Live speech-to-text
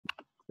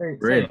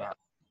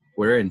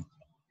We're in.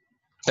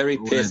 Terry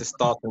Pierce is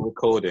starting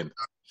recording.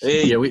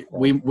 Hey. Yeah,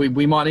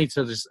 we might need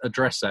to just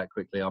address that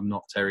quickly. I'm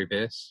not Terry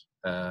Pierce.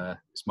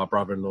 It's my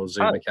brother-in-law's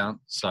Zoom account.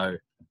 So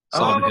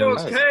Simon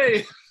Hills.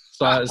 Okay.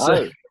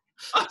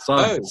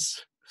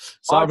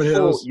 Simon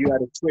Hills. You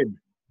had a twin.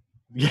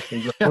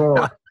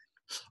 Yeah.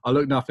 I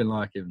look nothing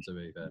like him, to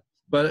be fair.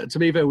 But to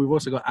be fair, we've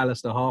also got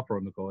Alistair Harper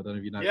on the call. I don't know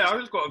if you know. Yeah, I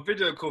just got a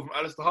video call from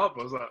Alistair Harper.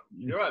 I was like,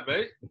 "You're right,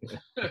 mate."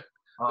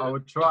 I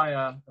would try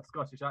a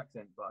Scottish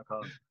accent, but I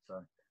can't.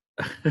 So.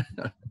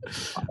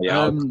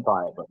 Yeah, I'll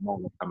try it, but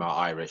mine will come out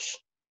Irish.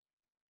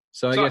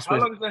 So I guess how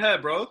long's the hair,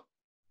 bro?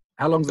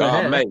 How long's the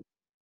hair, mate?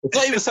 It's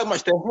not even so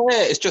much the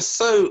hair. It's just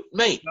so,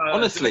 mate.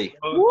 Honestly,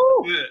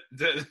 Woo.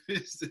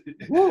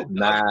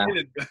 Nah,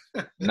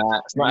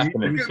 it's not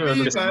happening.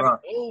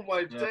 Oh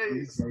my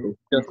days! It's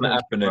just not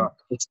happening.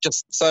 It's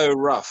just so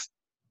rough.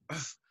 I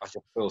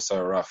just feel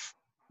so rough.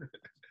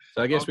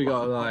 So I guess we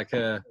got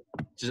to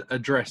just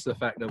address the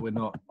fact that we're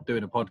not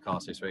doing a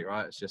podcast this week,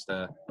 right? It's just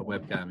a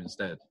webcam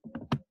instead,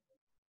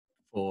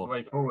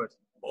 for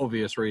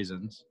obvious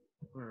reasons.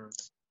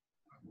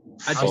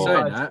 Actually,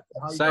 saying that.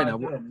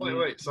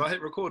 Wait. So I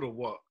hit record or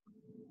what?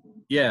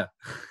 Yeah.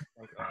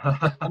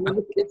 Okay. I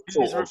mean, it's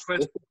sort of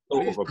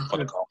a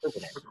podcast,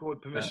 isn't it?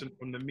 Record permission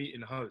from the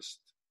meeting host.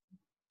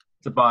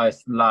 It's a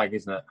biased lag,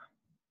 isn't it?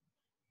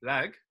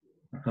 Lag?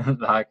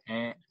 Lag.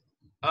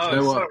 Oh, you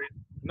know sorry.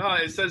 No,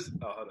 it says.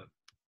 Oh, hold on.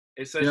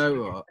 It says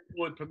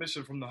record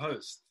permission from the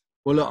host.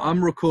 Well, look,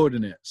 I'm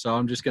recording it, so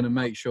I'm just going to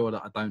make sure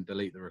that I don't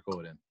delete the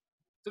recording.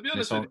 To be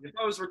honest with you, if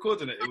I was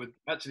recording it, it would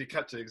actually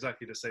capture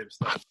exactly the same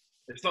stuff.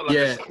 It's not like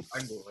a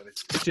angle or anything.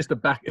 It's just a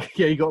back.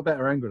 Yeah, you got a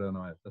better angle than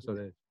I have. That's what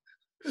it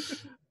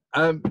is.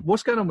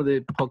 What's going on with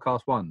the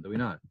podcast one? Do we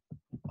know?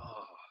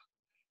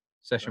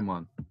 Session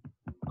one.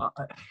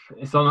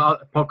 It's on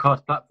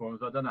podcast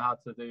platforms. I don't know how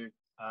to do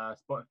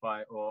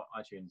Spotify or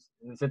iTunes.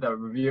 They said they were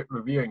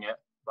reviewing it,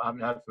 but I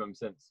haven't heard from them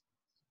since.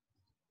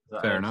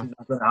 Fair enough.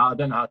 I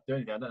don't know how to do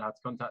anything. I don't know how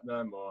to contact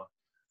them, or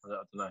I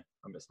don't know.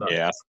 I'm a bit stuck.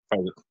 Yeah, that's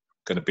probably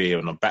going to be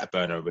on a back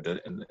burner with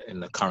in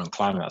the current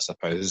climate, I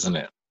suppose, isn't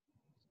it?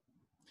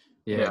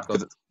 Yeah.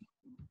 God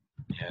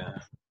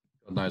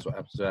knows what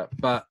happens to that.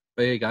 But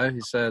there you go.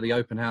 It's the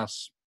open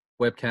house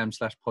webcam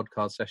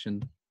 /podcast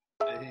session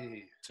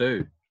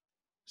 2.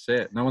 That's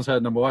it. No one's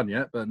heard number 1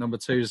 yet, but number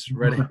 2's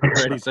ready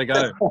to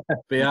go.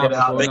 Be out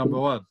before number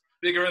 1.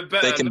 Bigger and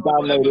better. They can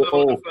download it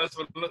all. The first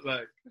one looked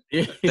like.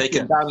 They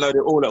can download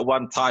it all at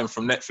one time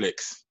from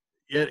Netflix.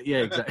 Yeah,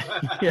 exactly.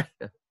 Yeah.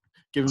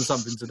 Give them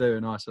something to do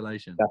in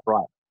isolation. That's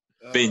right.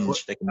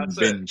 Binge. They can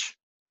binge.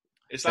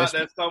 It's out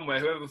there somewhere.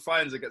 Whoever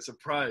finds it gets a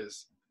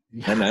prize.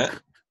 Isn't it?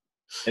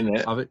 We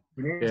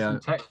need some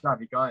tech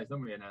savvy guys,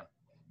 don't we?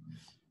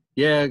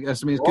 Yeah, I mean,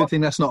 it's a good thing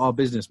that's not our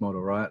business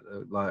model, right?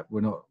 Like, we're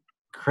not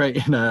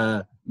creating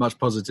much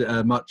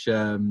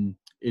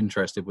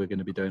interest if we're going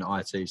to be doing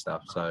IT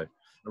stuff. So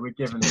we're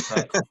giving the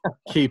tech.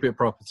 Keep it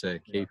property.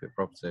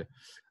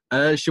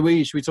 Should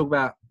we talk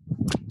about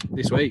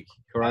this week?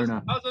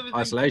 Corona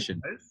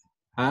isolation.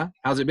 Huh?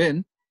 How's it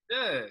been?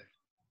 Yeah.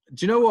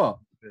 Do you know what?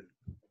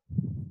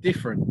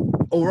 Different.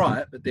 All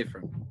right, but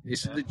different.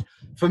 It's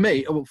for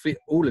me, for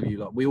all of you,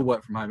 like, we all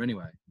work from home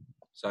anyway.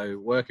 So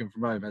working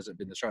from home hasn't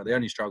been the struggle. The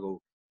only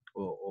struggle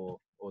or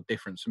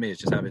difference for me is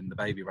just having the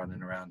baby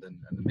running around and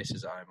the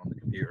missus at home on the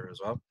computer as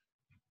well.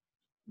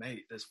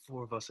 Mate, there's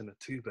 4 of us in a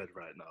 2-bed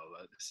right now.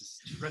 Like, this is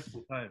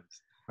stressful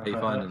times. How are you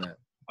finding it?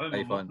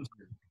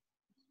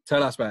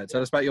 Tell us about it.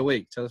 Tell us about your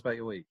week.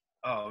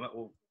 Oh,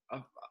 well,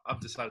 I've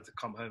decided to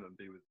come home and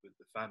be with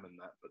the fam and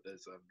that, but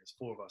there's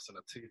 4 of us in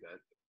a 2-bed,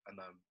 and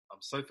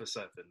I'm sofa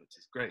surfing, which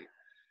is great.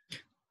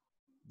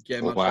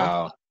 Getting much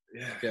done?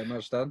 Yeah. Getting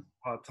much done?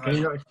 Hard time. Can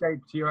you not escape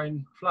to your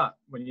own flat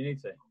when you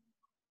need to?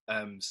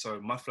 So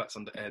my flat's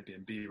under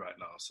Airbnb right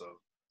now, so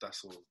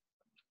that's all.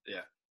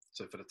 Yeah.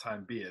 So for the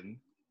time being,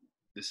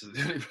 this is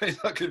the only place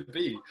I could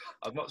be.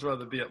 I'd much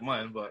rather be at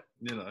mine, but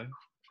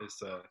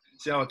it's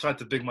see how I tried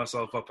to big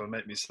myself up and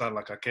make me sound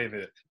like I came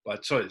here by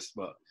choice,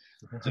 but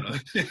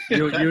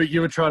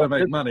you were trying to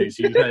make money,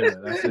 so you came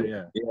here. That's it,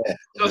 yeah.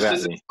 Josh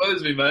just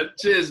exposed me, man.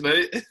 Cheers,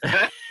 mate.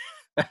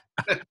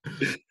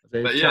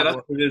 But yeah, that's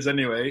what it is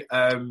anyway.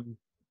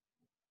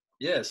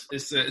 Yes,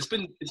 it's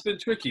been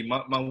tricky.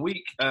 My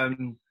week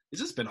it's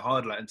just been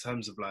hard, like in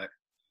terms of like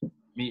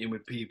meeting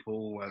with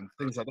people and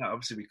things like that.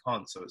 Obviously we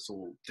can't, so it's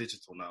all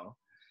digital now.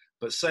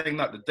 But saying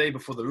that, the day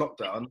before the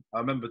lockdown, I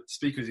remember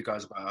speaking with you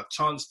guys about it. I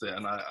chanced it,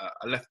 and I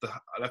left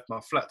my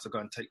flat to go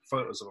and take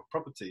photos of a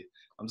property.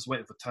 I'm just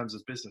waiting for terms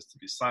of business to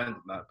be signed and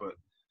that, but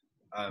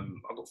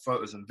I've got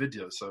photos and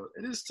videos, so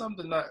it is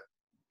something that,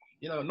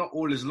 not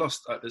all is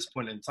lost at this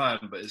point in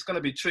time, but it's going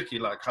to be tricky,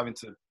 like having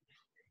to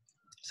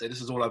say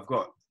this is all I've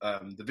got.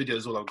 The video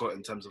is all I've got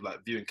in terms of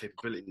like viewing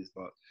capabilities,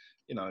 but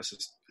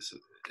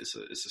it's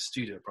a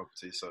studio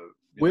property, so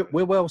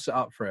we're well set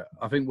up for it.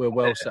 I think we're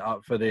well set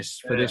up for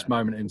this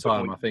moment in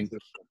time. I think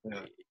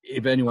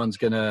if anyone's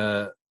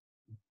gonna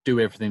do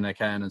everything they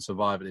can and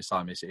survive at this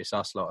time, it's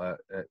us lot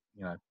at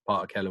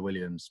part of Keller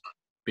Williams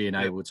being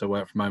able to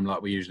work from home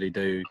like we usually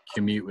do,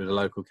 communicate with the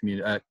local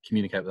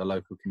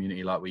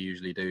community like we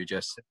usually do.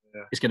 Just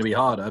it's going to be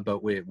harder,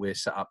 but we're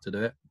set up to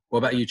do it. What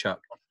about you,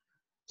 Chuck?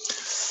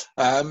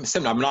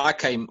 Similar. I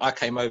mean, I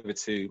came over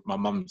to my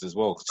mum's as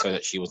well, so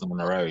that she wasn't on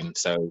her own.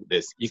 So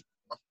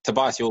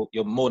Tobias,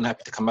 you're more than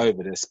happy to come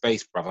over. There's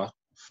space, brother.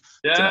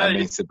 Yeah. Do you know what I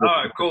mean? It's a big,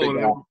 all right,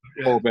 cool.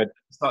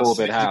 Four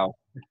bed house.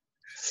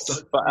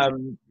 But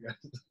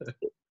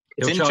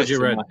he'll charge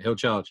you rent. He'll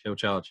charge.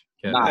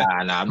 Yeah. Nah,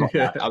 I'm not.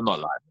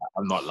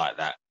 I'm not like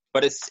that.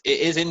 But it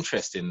is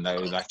interesting though,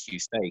 like you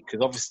say,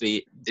 because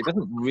obviously it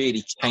doesn't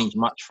really change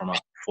much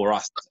for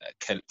us,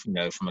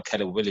 from a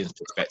Keller Williams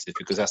perspective,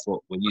 because that's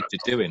what we're used to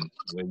doing.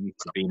 We're used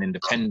to being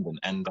independent.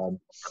 And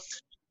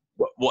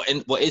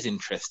what is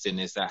interesting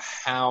is that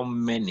how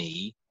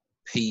many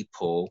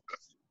people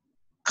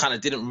kind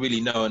of didn't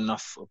really know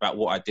enough about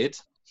what I did.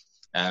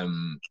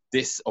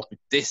 This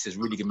has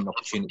really given me an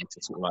opportunity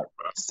to sort of like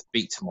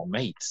speak to my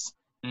mates,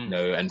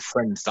 and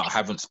friends that I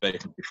haven't spoken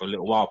to for a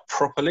little while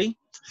properly.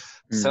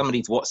 Some of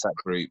these WhatsApp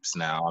groups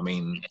now, I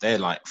mean, they're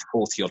like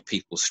 40 odd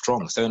people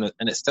strong. So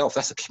in itself,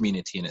 that's a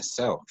community in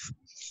itself.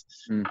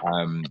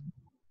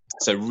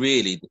 So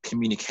really, the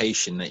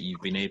communication that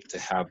you've been able to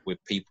have with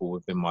people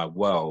within my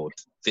world,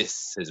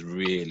 this has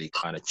really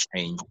kind of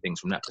changed things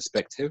from that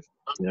perspective.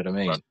 You know what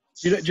I mean?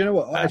 Do you know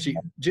what? Actually,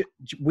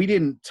 we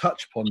didn't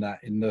touch upon that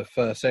in the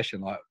first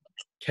session, like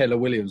Keller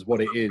Williams, what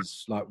it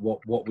is, like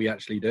what we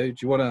actually do. Do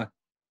you want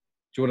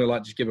to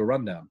like just give a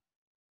rundown,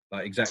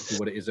 like exactly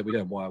what it is that we do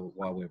and why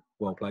we're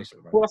well placed at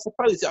the moment? Well, I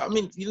suppose, I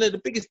mean,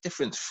 the biggest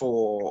difference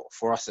for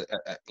us,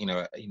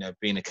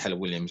 being a Keller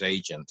Williams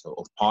agent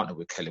or partner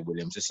with Keller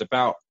Williams, it's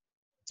about,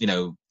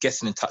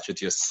 getting in touch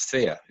with your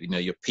sphere,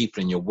 your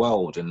people in your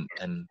world and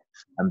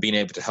being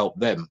able to help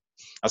them.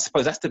 I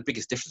suppose that's the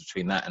biggest difference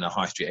between that and a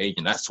high street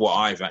agent. That's what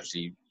I've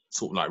actually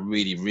sort of like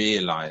really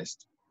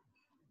realised,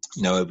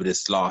 over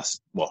this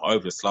last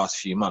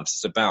few months.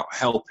 It's about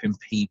helping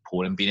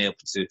people and being able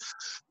to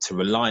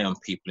rely on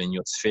people in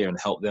your sphere and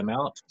help them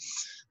out.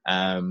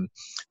 And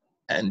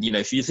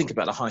if you think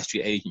about the high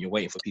street agent, you're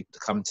waiting for people to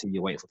come to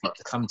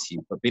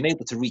you, but being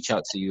able to reach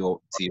out to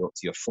your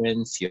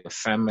friends, to your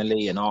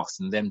family, and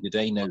asking them, do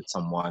they know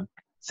someone?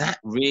 That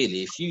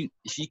really, if you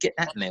get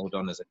that nailed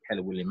on as a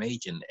Keller Williams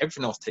agent,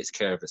 everything else takes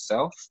care of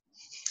itself.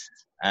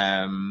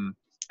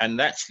 And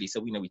actually,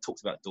 so we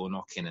talked about door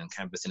knocking and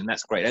canvassing, and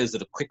that's great. Those are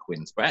the quick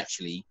wins. But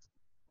actually,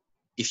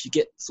 if you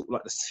get sort of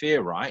like the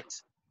sphere right,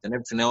 then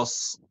everything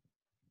else,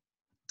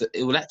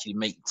 it will actually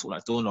make sort of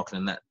like door knocking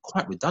and that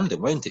quite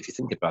redundant, won't it? If you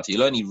think about it,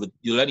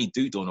 you'll only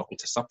do door knocking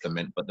to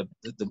supplement, but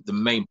the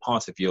main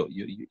part of your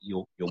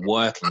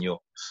work and your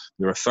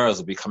referrals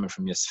will be coming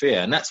from your sphere.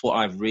 And that's what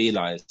I've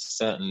realised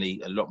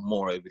certainly a lot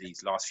more over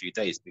these last few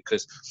days,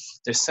 because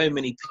there's so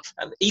many,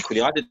 and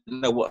equally I didn't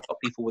know what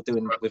people were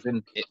doing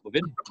within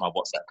my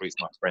WhatsApp groups,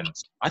 my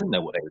friends. I didn't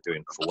know what they were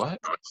doing for work.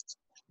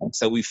 And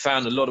so we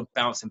found a lot of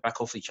bouncing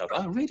back off each other.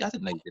 Oh, really? I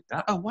didn't know you did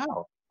that. Oh,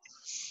 wow.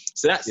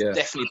 So that's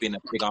definitely been a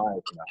big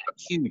eye-opener, a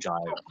huge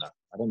eye-opener.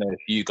 I don't know if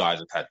you guys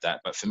have had that,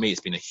 but for me,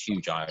 it's been a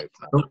huge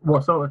eye-opener.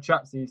 What sort of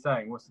chats are you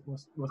saying?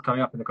 What's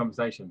coming up in the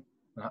conversation?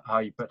 How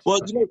you put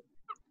it?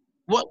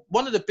 Well,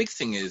 one of the big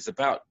thing is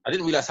about, I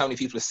didn't realise how many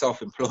people are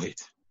self-employed.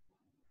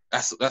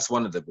 That's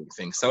one of the big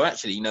things. So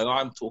actually,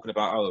 I'm talking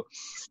about,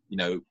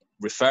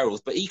 referrals,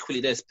 but equally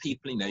there's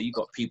people, you've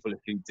got people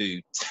who do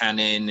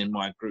tanning in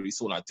my group. It's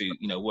all I do,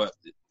 work,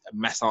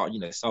 massage,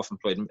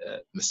 self-employed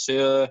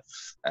masseur,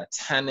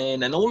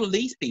 tanning, and all of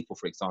these people,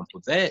 for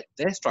example, they're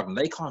struggling.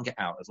 They can't get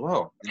out as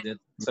well.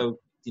 So,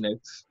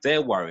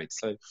 they're worried.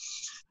 So,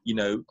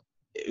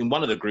 in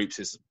one of the groups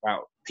is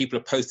about people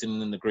are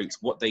posting in the groups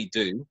what they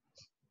do,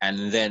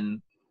 and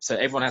then so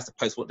everyone has to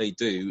post what they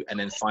do and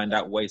then find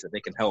out ways that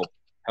they can help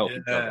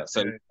each other.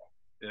 So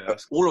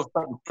all of a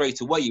sudden, straight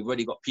away, you've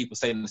already got people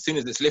saying, as soon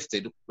as it's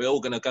lifted, we're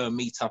all going to go and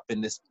meet up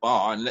in this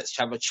bar and let's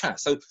have a chat.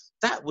 So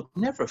that would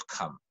never have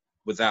come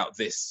without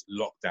this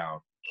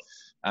lockdown.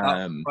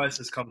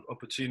 Crisis comes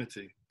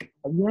opportunity.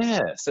 Yeah.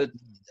 So,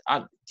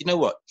 you know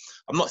what?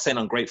 I'm not saying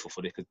I'm grateful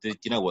for this, because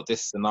you know what?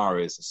 This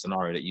scenario is a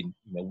scenario that you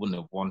wouldn't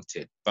have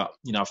wanted. But,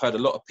 I've heard a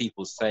lot of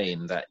people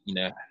saying that,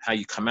 how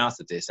you come out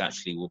of this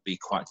actually will be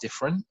quite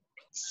different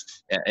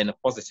in a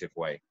positive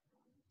way.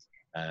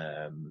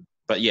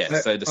 But yeah,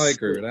 so I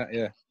agree with that.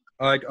 Yeah,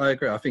 I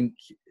agree. I think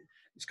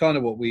it's kind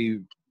of what me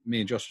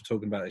and Josh were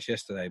talking about this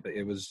yesterday. But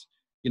it was,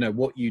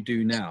 what you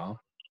do now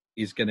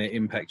is going to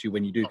impact you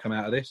when you do come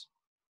out of this.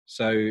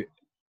 So,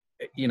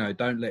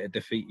 don't let it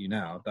defeat you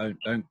now.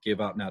 Don't give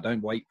up now.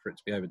 Don't wait for it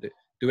to be over. Do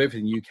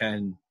everything you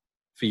can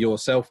for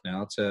yourself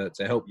now to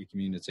help your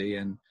community,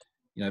 and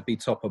be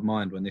top of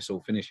mind when this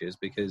all finishes,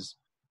 because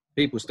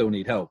people still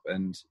need help,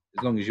 and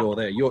as long as you're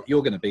there, you're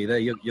going to be there.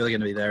 You're going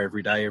to be there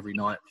every day, every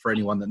night for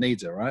anyone that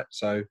needs it, right?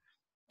 So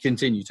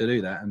continue to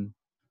do that, and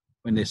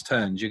when this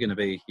turns, you're going to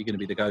be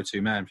the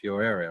go-to man for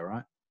your area,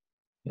 right?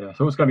 Yeah.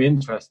 So what's going to be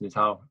interesting is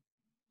how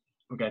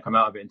we're going to come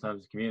out of it in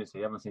terms of community.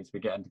 Everyone seems to be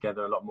getting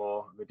together a lot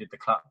more. We did the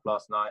clap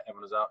last night.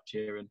 Everyone was out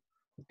cheering.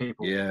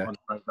 people Yeah. on the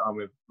road that I'm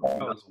with. That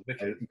was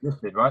wicked.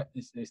 Existed, right?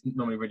 It's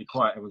normally really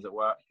quiet. Everyone's at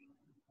work.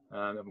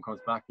 Everyone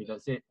comes back. You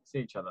don't see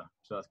each other,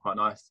 so that's quite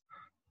nice.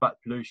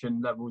 But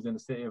pollution levels in the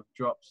city have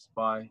dropped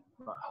by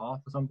like half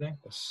or something.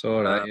 I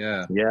saw that.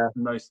 Yeah.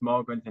 No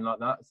smog or anything like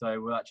that. So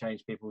will that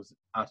change people's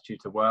attitude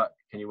to work?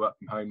 Can you work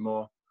from home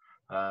more?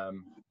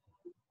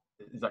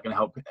 Is that going to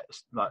help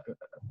like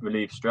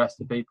relieve stress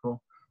to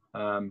people?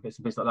 Bits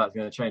and pieces like that is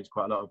going to change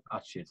quite a lot of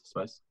attitudes, I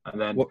suppose. And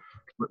then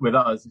with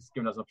us, it's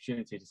given us an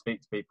opportunity to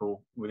speak to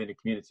people within the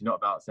community, not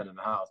about selling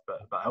the house,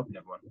 but about helping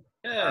everyone.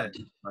 Yeah.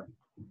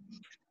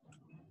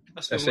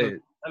 That's one of the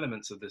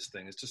elements of this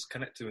thing. It's just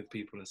connecting with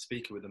people and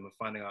speaking with them and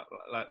finding out,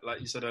 like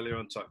you said earlier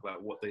on, Chuck,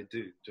 like what they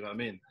do. Do you know what I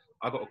mean?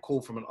 I got a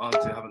call from an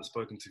auntie I haven't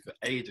spoken to for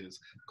ages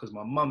because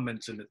my mum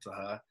mentioned it to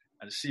her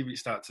and she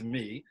reached out to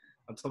me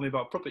and told me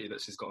about a property that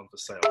she's got on for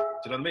sale. Do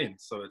you know what I mean?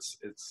 So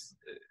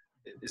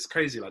it's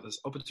crazy. Like there's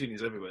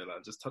opportunities everywhere.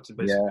 Like just touching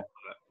base. Yeah.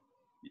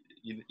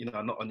 You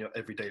know, not on your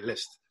everyday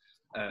list.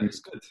 It's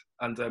good.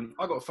 And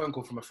I got a phone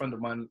call from a friend of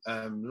mine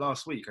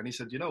last week, and he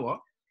said, "You know what?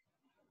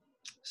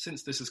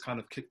 Since this has kind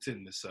of kicked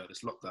in, this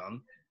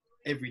lockdown,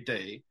 every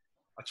day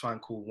I try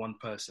and call one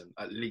person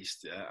at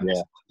least. Yeah.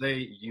 And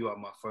today you are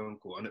my phone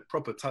call, and it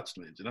proper touched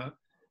me. Do you know?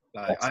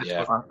 Like I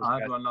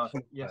had one last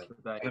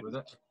yesterday. Was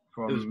it?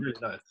 It was really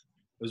nice.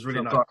 It was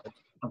really nice.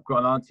 I've got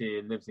an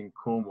auntie who lives in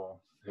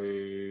Cornwall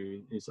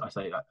who is, I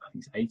think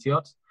it's 80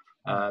 odd.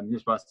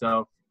 Lives by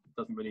herself,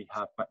 doesn't really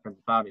have friends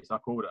and family. So I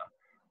called her,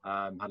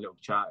 had a little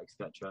chat,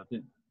 etc.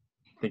 Didn't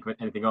think of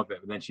anything of it,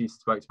 but then she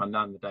spoke to my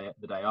nan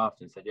the day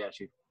after and said, yeah,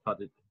 she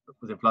was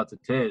in floods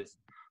of tears.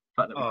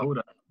 The fact that we called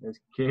her, it was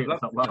cute.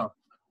 It's like, wow,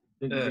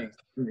 didn't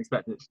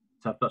expect it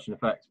to have such an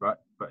effect, right?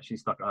 But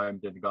she's stuck at home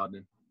doing the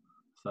gardening.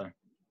 So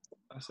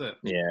that's it.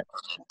 Yeah.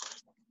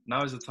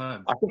 Now is the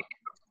time.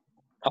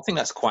 I think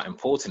that's quite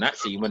important,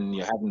 actually, when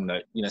you're having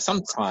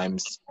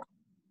sometimes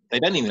they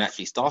don't even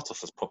actually start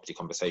off as property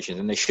conversations,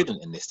 and they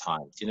shouldn't in this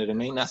time. Do you know what I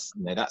mean? That's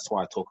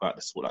why I talk about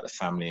the sort of like the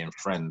family and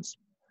friends.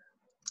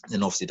 And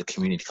then obviously the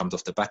community comes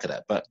off the back of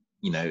that. But,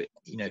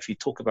 if you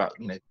talk about,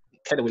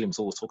 Keller Williams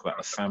always talk about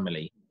the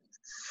family.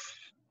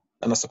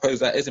 And I suppose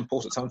that is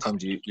important.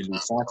 Sometimes you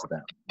lose sight of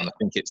that. And I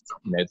think it's,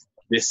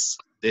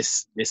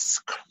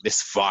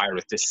 this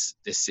virus, this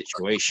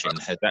situation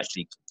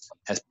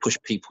has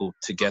pushed people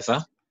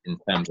together in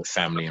terms of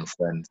family and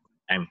friends.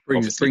 And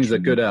brings the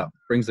good out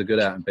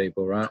in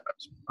people, right?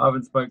 I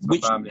haven't spoken to my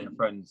family and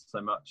friends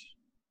so much.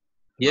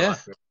 Yeah,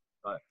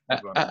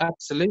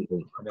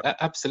 absolutely.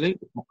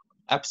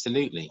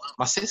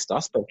 My sister,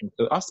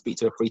 I speak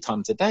to her 3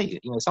 times a day.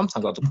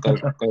 Sometimes I'll go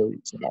to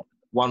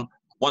like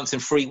once in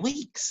 3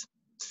 weeks.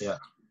 Yeah.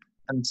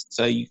 And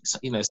so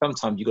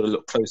sometimes you got to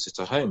look closer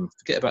to home.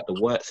 Forget about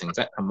the work things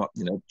that come up.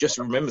 Just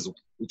reminds you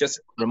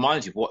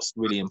of what's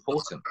really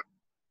important.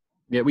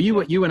 Yeah, well,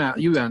 you went out,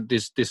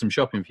 did some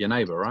shopping for your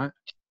neighbour, right?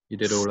 You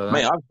did all of that.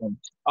 Mate,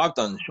 I've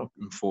done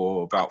shopping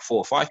for about 4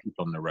 or 5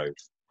 people on the road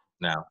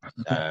now.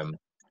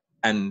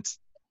 And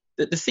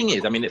the thing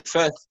is, I mean, at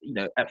first,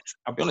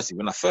 I'll be honest with you,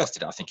 when I first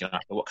did it, I was thinking,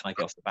 what can I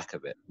get off the back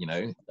of it?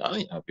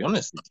 I'll be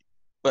honest with you.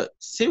 But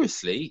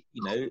seriously,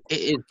 it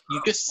is,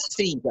 you just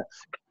see that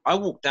I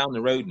walk down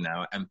the road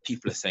now and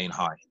people are saying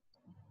hi.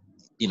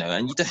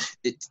 And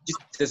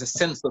there's a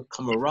sense of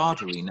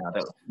camaraderie now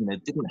that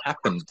didn't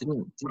happen,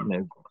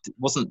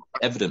 wasn't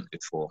evident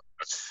before,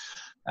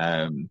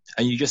 and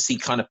you just see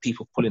kind of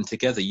people pulling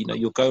together.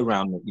 You'll go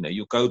around,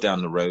 you'll go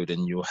down the road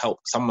and you'll help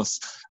someone.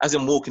 As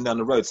I'm walking down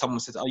the road, someone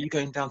says, "Are you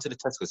going down to the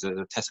Tesco? There's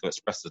a Tesco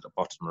Express at the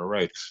bottom of the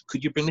road.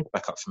 Could you bring this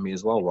back up for me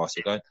as well?" Whilst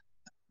you're going,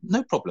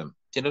 no problem.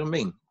 Do you know what I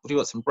mean? What do you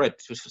want? Some bread?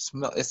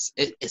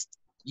 It's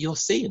you're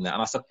seeing that,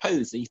 and I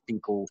suppose these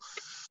people.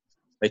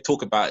 They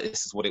talk about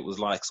this is what it was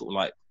like, sort of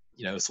like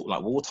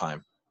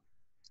wartime,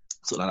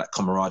 sort of like that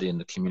camaraderie in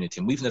the community,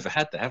 and we've never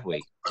had that, have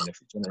we?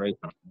 For generations,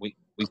 we've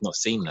not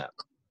seen that,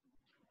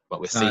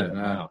 but we're seeing it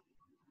now.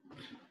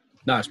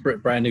 No, it's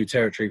brand new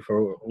territory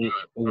for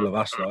all of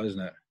us, though, isn't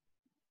it?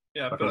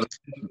 Yeah, I feel like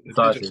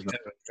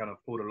the kind of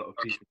pulled a lot of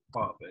people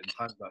apart, but in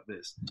times like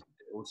this, it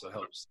also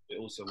helps. It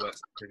also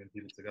works bringing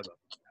people together.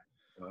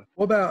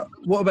 What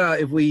about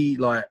if we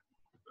like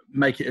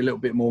make it a little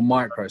bit more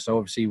micro? So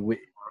obviously,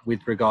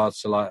 with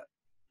regards to like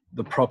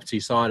the property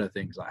side of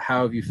things, like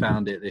how have you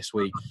found it this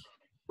week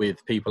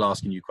with people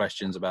asking you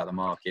questions about the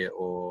market,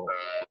 or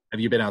have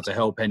you been able to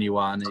help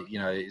anyone?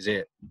 Is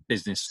it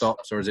business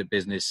stops or is it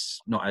business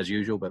not as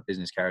usual, but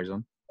business carries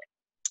on?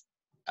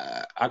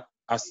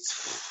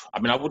 I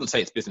mean, I wouldn't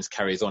say it's business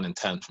carries on in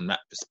terms from that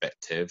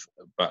perspective,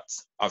 but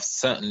I've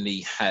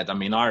certainly had,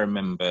 I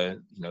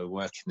remember,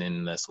 working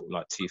in sort of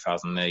like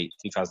 2007,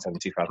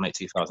 2008,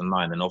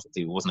 2009, and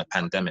obviously it wasn't a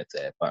pandemic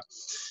there, but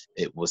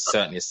it was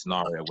certainly a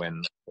scenario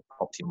when the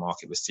property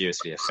market was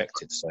seriously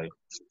affected. So,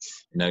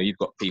 you've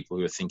got people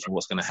who are thinking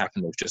what's going to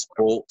happen. They've just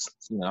bought,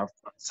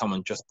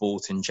 someone just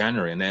bought in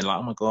January and they're like,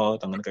 oh my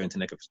God, I'm going to go into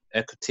negative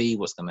equity.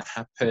 What's going to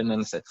happen?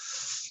 And so,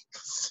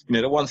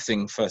 the one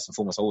thing first and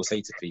foremost I always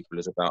say to people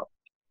is about,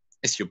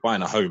 if you're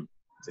buying a home,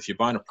 if you're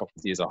buying a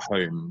property as a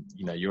home,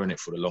 you're in it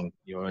for the long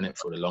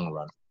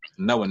run.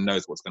 No one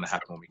knows what's going to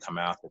happen when we come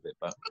out of it.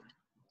 But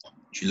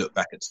if you look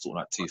back at sort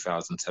of like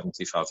 2007,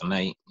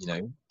 2008, you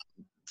know,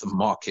 the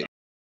market